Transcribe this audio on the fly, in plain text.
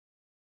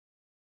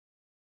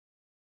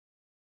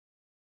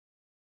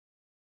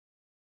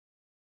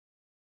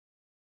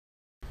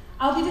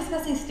I'll be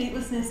discussing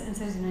statelessness and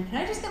citizenry. Can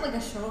I just get like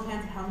a show of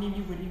hands of how many of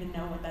you would even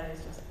know what that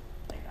is just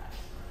like that?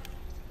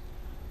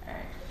 All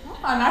right. Well,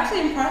 I'm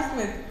actually impressed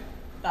with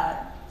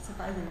that,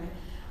 surprisingly.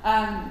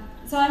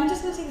 So I'm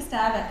just going to take a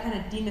stab at kind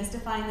of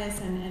demystifying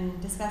this and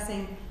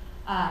discussing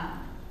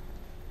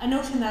a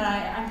notion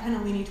that I'm kind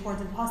of leaning towards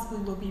and possibly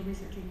will be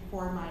researching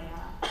for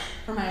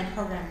my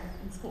program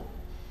in school.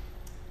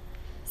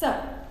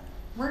 So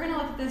we're going to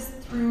look at this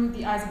through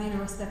the eyes of the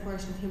Universal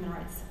Declaration of Human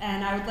Rights.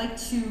 And I would like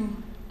to,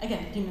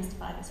 again,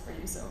 demystify this for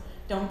you, so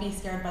don't be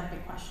scared by the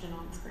big question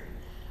on the screen.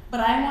 But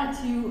I want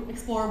to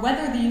explore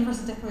whether the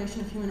Universal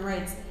Declaration of Human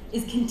Rights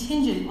is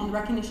contingent on the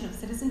recognition of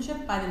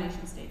citizenship by the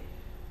nation state.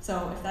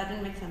 So if that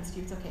didn't make sense to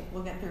you, it's okay,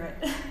 we'll get through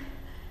it.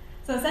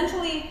 So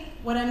essentially,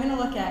 what I'm going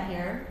to look at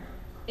here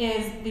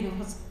is the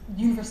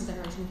Universal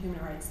Declaration of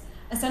Human Rights.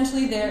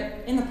 Essentially,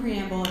 there in the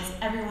preamble, it's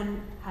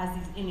everyone has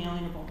these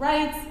inalienable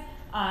rights,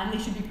 and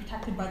they should be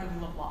protected by the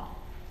rule of law.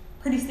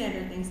 Pretty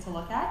standard things to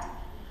look at.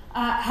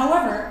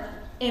 However,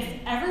 if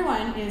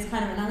everyone is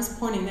kind of, and I was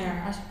pointing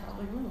there, I should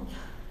probably move.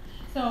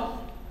 So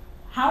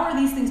how are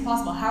these things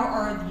possible? How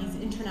are these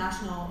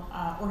international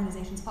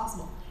organizations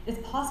possible? It's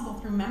possible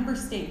through member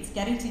states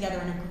getting together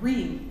and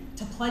agreeing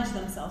to pledge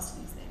themselves to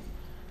these things.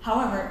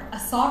 However, a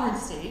sovereign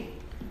state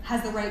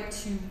has the right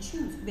to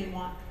choose who they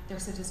want their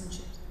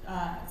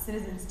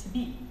citizens to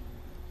be.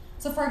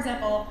 So for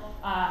example,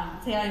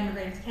 say I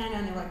immigrated to Canada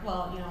and they're like,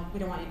 well, we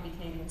don't want you to be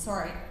Canadian,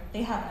 sorry.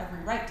 They have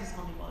every right to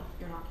tell me, well,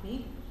 you're not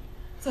Canadian.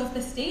 So if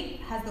the state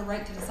has the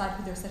right to decide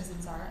who their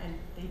citizens are, and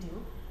they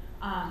do,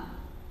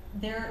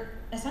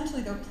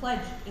 essentially their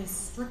pledge is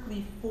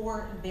strictly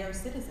for their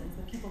citizens,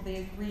 the people they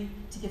agree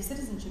to give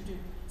citizenship to.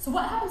 So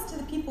what happens to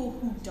the people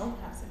who don't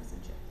have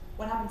citizenship?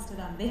 What happens to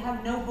them? They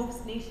have no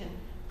host nation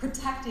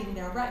protecting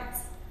their rights.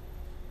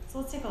 So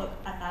let's take a look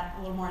at that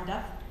a little more in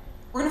depth.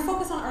 We're going to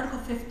focus on Article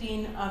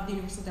 15 of the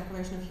Universal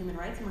Declaration of Human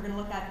Rights, and we're going to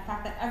look at the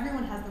fact that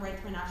everyone has the right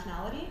to a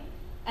nationality,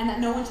 and that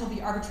no one shall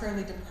be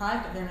arbitrarily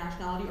deprived of their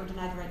nationality or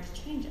denied the right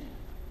to change it.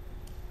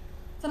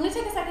 So I'm going to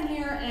take a second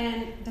here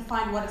and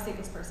define what a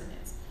stateless person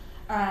is.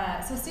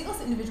 So a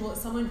stateless individual is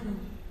someone who,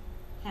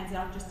 hands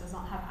down, just does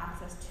not have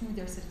access to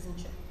their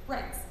citizenship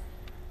rights.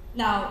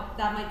 Now,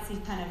 that might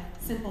seem kind of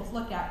simple to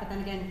look at, but then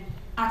again,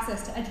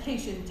 access to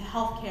education, to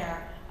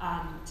healthcare,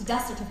 to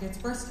death certificates,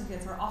 birth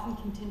certificates are often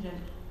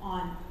contingent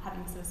on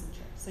having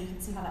citizenship. So you can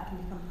see how that can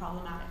become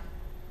problematic.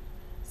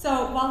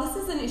 So while this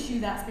is an issue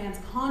that spans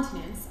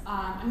continents,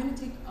 I'm going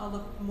to take a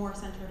look more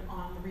centered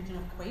on the region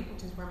of Kuwait,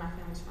 which is where my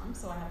family's from,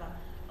 so I have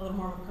a little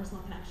more of a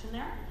personal connection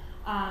there.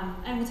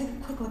 And we'll take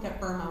a quick look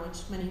at Burma,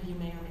 which many of you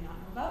may or may not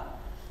know about.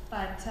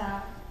 But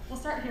we'll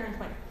start here in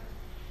Kuwait.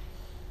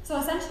 So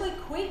essentially,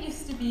 Kuwait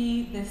used to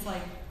be this,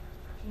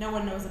 no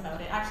one knows about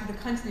it. Actually, the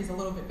country is a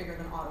little bit bigger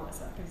than Ottawa,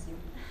 so that gives you,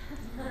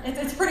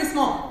 it's pretty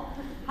small.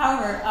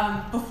 However,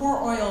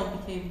 before oil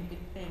became the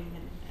big thing,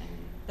 and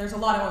there's a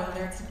lot of oil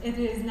there, it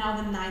is now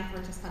the 9th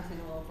richest country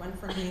in the world, went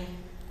from being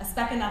a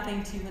speck of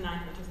nothing to the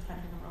 9th richest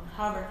country in the world.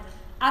 However,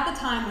 at the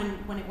time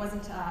when it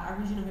wasn't a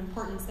region of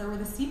importance, there were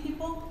the sea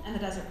people and the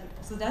desert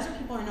people. So the desert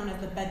people are known as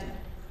the Bedouin.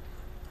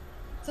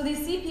 So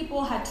these sea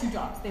people had two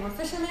jobs. They were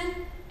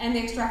fishermen, and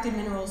they extracted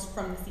minerals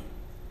from the sea.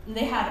 And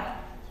they had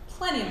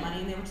plenty of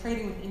money, and they were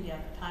trading with India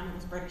at the time. It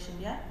was British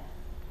India.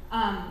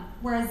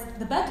 Whereas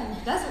the Bedouin,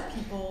 the desert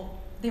people,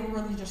 they were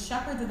really just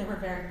shepherds, and they were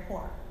very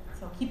poor.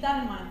 So keep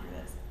that in mind for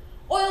this.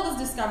 Oil was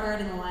discovered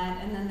in the land,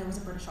 and then there was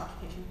a British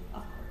occupation,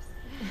 of course.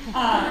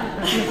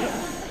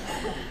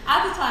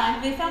 At the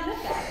time, they found this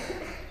guy.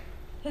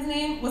 His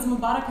name was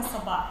Mubarak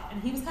al-Sabah,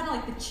 and he was kind of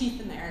like the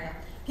chief in the area.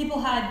 People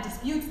had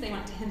disputes, they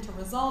went to him to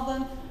resolve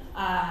them.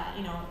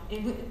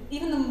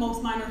 Even the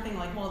most minor thing,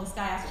 like, well, this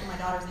guy asked for my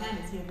daughter's hand,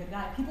 is he a good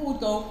guy? People would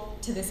go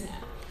to this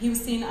man. He was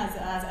seen as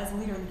a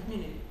leader in the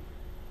community.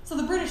 So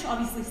the British,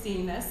 obviously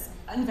seeing this,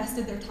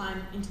 invested their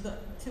time into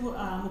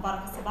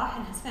Mubarak al-Sabah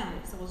and his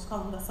family, so we'll just call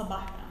them the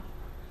Sabah family.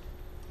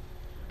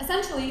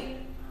 Essentially,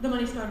 the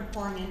money started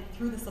pouring in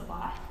through the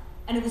Sabah,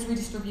 and it was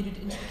redistributed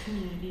into the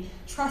community.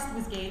 Trust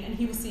was gained, and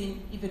he was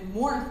seen even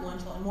more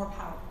influential and more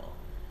powerful.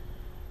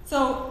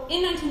 So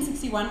in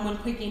 1961, when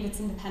Kuwait gained its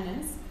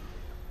independence,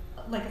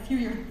 like a few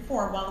years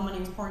before, while the money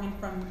was pouring in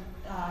from,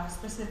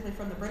 specifically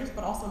from the British,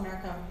 but also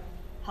America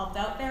helped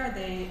out there.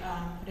 They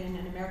put in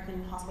an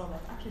American hospital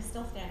that's actually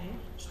still standing,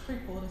 which is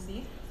pretty cool to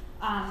see.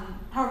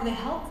 However, they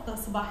helped the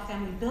Sabah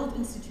family build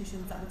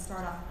institutions that would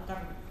start off with the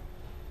government.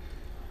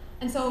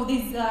 And so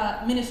these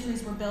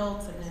ministries were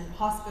built, and then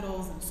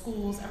hospitals and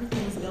schools,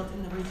 everything was built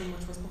in the region,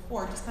 which was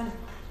before just kind of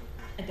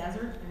a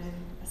desert and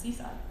a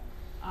seaside.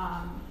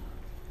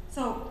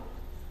 So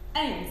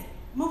anyways,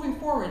 moving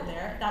forward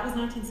there, that was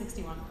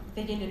 1961.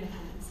 They gained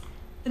independence.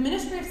 The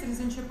Ministry of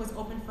Citizenship was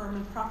open for an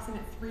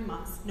approximate 3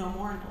 months, no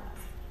more and no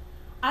less.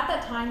 At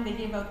that time, they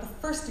gave out the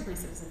first-degree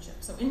citizenship.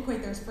 So in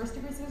Kuwait, there's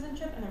first-degree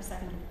citizenship and there's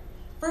second-degree.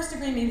 First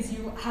degree means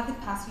you have the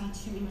capacity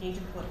to engage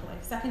in political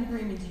life. Second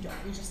degree means you don't.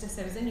 You're just a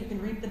citizen. You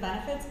can reap the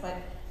benefits, but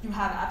you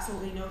have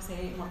absolutely no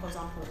say in what goes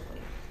on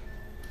politically.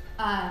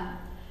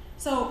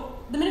 So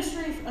the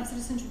Ministry of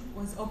Citizenship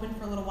was open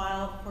for a little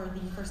while for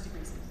the first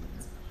degree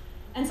citizens.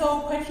 And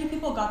so quite a few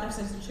people got their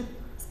citizenship,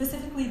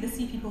 specifically the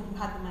Sea people who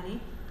had the money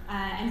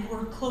and who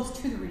were close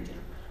to the region.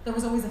 There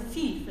was always a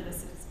fee for the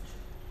citizenship.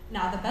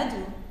 Now the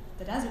Bedouin,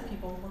 the desert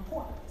people, were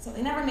poor. So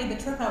they never made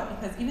the trip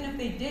out because even if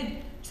they did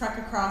trek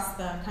across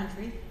the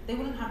country, they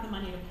wouldn't have the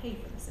money to pay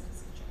for the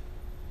citizenship.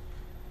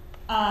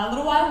 A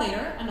little while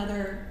later,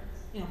 another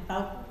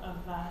bout of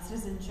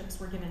citizenships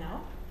were given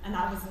out, and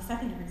that was the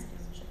second-degree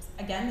citizenships.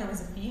 Again, there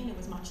was a fee, and it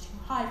was much too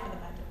high for the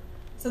Bedouin,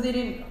 so they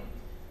didn't go.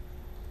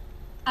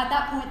 At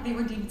that point, they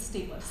were deemed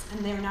stateless,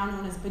 and they are now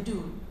known as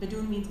Bedouin.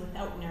 Bedouin means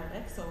without in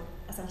Arabic, so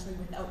essentially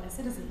without a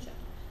citizenship.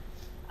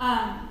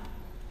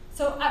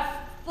 So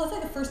let's say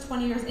the first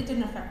 20 years, it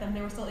didn't affect them.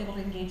 They were still able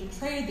to engage in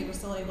trade. They were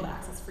still able to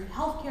access free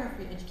healthcare,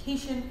 free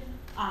education,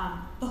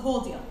 the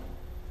whole deal.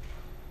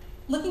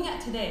 Looking at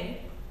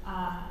today,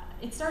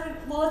 let's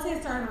say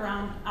it started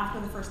around after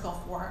the first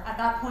Gulf War. At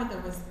that point,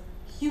 there was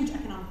huge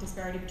economic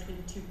disparity between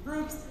the two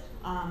groups.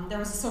 There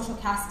was a social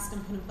caste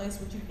system put in place,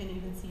 which you can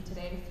even see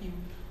today if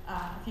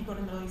you go to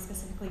the Middle East,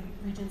 specifically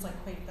regions like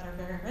Kuwait that are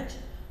very rich.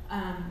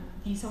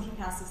 The social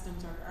caste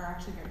systems are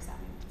actually very sad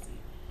to see.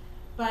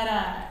 But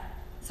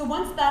so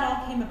once that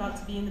all came about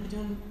to be, and the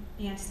Bedouin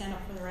began to stand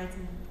up for their rights,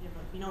 and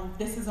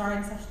this is our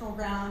ancestral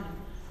ground, and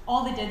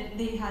all they did,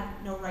 they had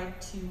no right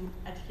to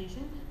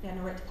education, they had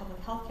no right to public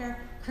health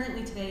care.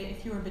 Currently today,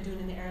 if you are a Bedouin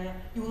in the area,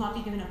 you will not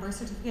be given a birth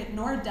certificate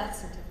nor a death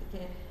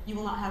certificate. You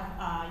will not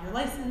have your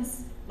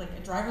license, like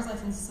a driver's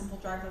license, a simple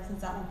driver's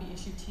license, that won't be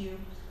issued to you.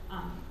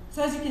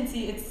 So as you can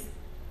see,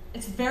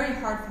 it's very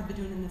hard for the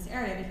Bedouin in this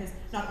area because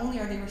not only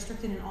are they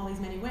restricted in all these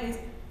many ways,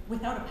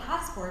 without a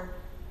passport,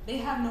 they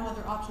have no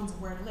other options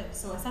of where to live.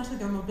 So essentially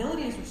their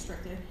mobility is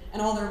restricted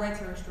and all their rights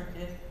are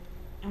restricted,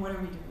 and what are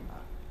we doing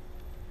about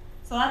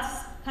it? So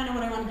that's kind of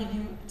what I want to give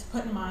you to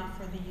put in mind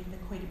for the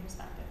Kuwaiti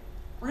perspective.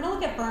 We're going to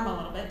look at Burma a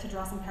little bit to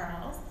draw some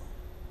parallels.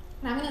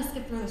 And I'm going to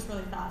skip through this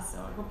really fast, so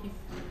I hope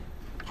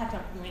you've kept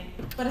up with me.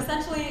 But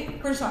essentially,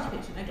 British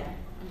occupation, again.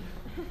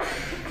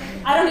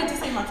 I don't need to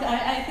say much.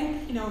 I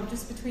think,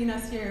 just between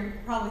us here,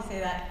 we'd probably say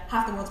that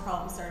half the world's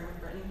problems started with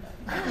Britain.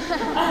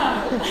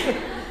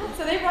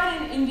 So they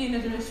brought in Indian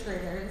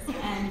administrators,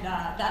 and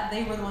that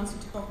they were the ones who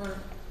took over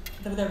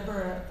the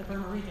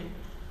Burma region.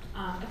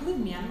 I believe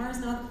Myanmar is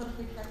now the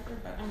politically correct word,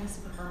 but I'm going to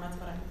stick with Burma, that's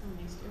what I'm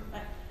used to.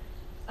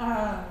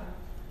 But,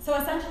 so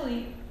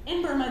essentially,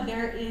 in Burma,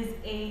 there is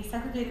a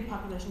segregated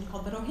population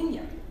called the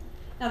Rohingya.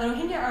 Now, the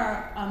Rohingya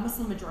are a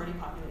Muslim majority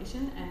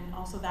population, and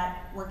also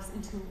that works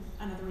into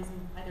another reason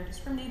why they're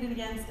discriminated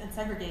against and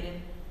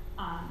segregated.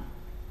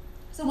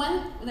 So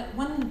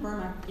when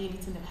Burma gained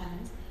its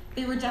independence,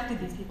 they rejected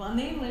these people, and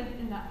they lived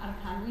in the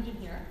Arakan region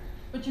here.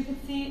 But you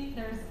can see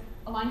there's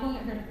a line going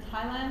up here to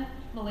Thailand,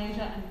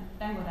 Malaysia, and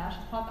Bangladesh.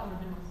 I thought that would have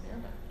been more clear,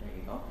 but there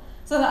you go.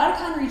 So the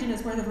Arakan region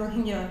is where the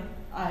Rohingya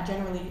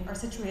generally are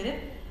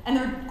situated, and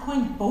they're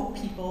coined boat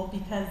people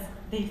because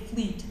they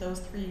flee to those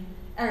three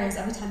areas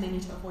every time they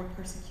need to avoid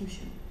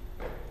persecution.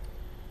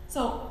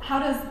 So how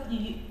does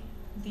the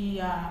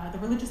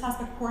religious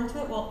aspect pour into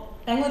it? Well,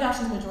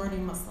 Bangladesh is majority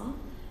Muslim,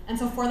 and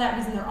so for that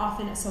reason they're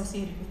often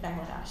associated with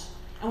Bangladesh.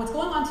 And what's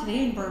going on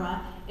today in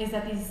Burma is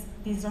that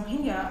these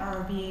Rohingya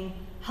are being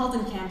held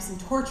in camps and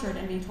tortured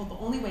and being told the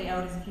only way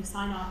out is if you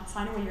sign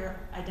away your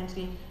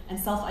identity and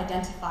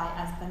self-identify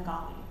as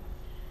Bengali.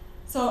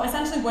 So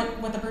essentially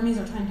what the Burmese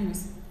are trying to do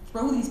is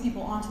throw these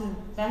people onto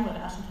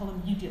Bangladesh and tell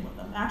them you deal with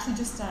them. Actually,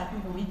 just I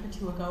think a week or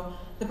two ago,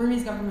 the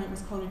Burmese government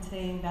was quoted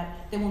saying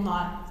that they will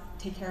not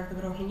take care of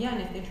the Rohingya,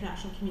 and if the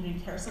international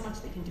community cares so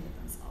much, they can do it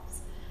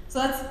themselves. So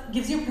that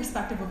gives you a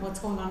perspective of what's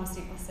going on with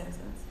stateless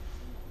citizens.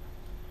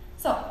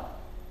 So,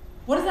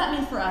 what does that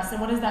mean for us,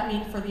 and what does that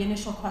mean for the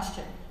initial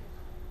question?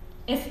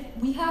 If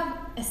we have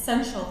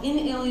essential,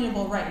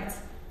 inalienable rights,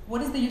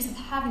 what is the use of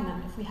having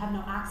them if we have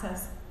no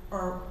access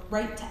or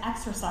right to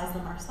exercise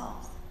them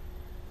ourselves?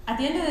 At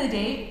the end of the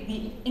day,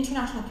 the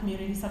international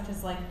community, such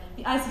as like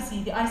the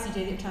ICC, the ICJ,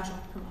 the International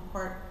Criminal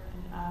Court,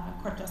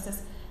 and Court of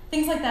Justice,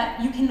 things like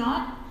that, you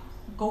cannot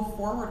go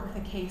forward with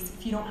a case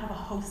if you don't have a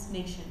host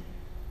nation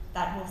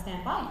that will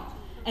stand by you.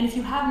 And if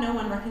you have no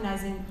one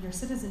recognizing your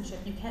citizenship,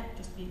 you can't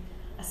just be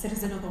a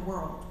citizen of the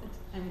world.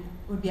 I mean,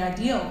 it would be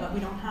ideal, but we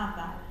don't have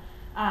that.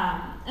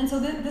 And so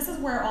this is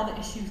where all the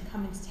issues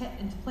come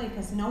into play,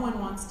 because no one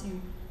wants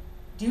to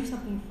do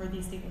something for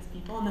these stateless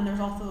people. And then there's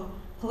also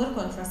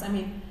political interest. I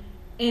mean,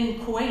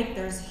 in Kuwait,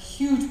 there's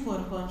huge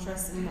political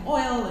interest in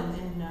oil and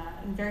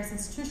in various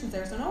institutions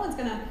there, so no one's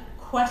going to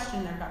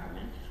question their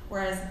government.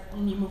 Whereas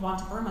when you move on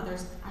to Burma,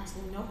 there's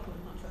absolutely no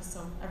political interest,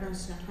 so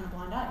everyone's just going to turn a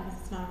blind eye because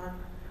it's not our.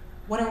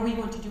 What are we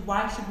going to do?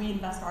 Why should we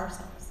invest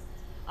ourselves?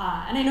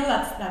 And I know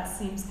that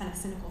seems kind of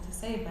cynical to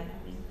say, but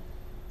I mean,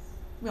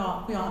 we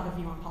all have a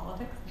view on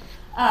politics.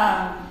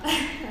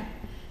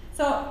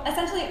 So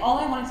essentially, all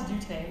I wanted to do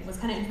today was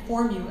kind of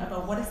inform you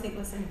about what a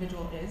stateless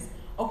individual is,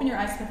 open your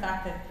eyes to the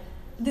fact that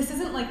this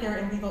isn't like they're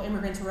illegal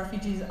immigrants or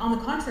refugees. On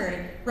the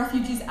contrary,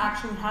 refugees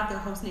actually have their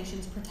host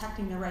nations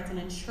protecting their rights and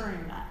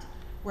ensuring that,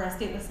 whereas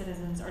stateless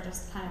citizens are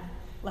just kind of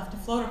left to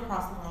float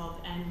across the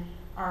world and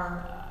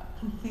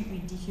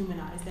completely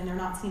dehumanized, and they're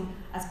not seen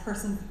as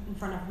persons in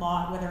front of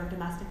law, whether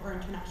domestic or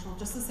international,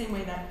 just the same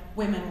way that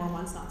women were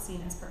once not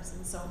seen as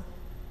persons. So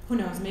who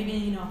knows,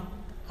 maybe a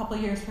couple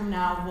of years from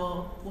now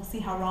we'll see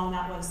how wrong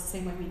that was, the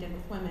same way we did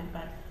with women.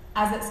 But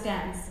as it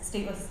stands,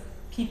 stateless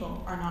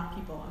people are not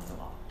people under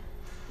law.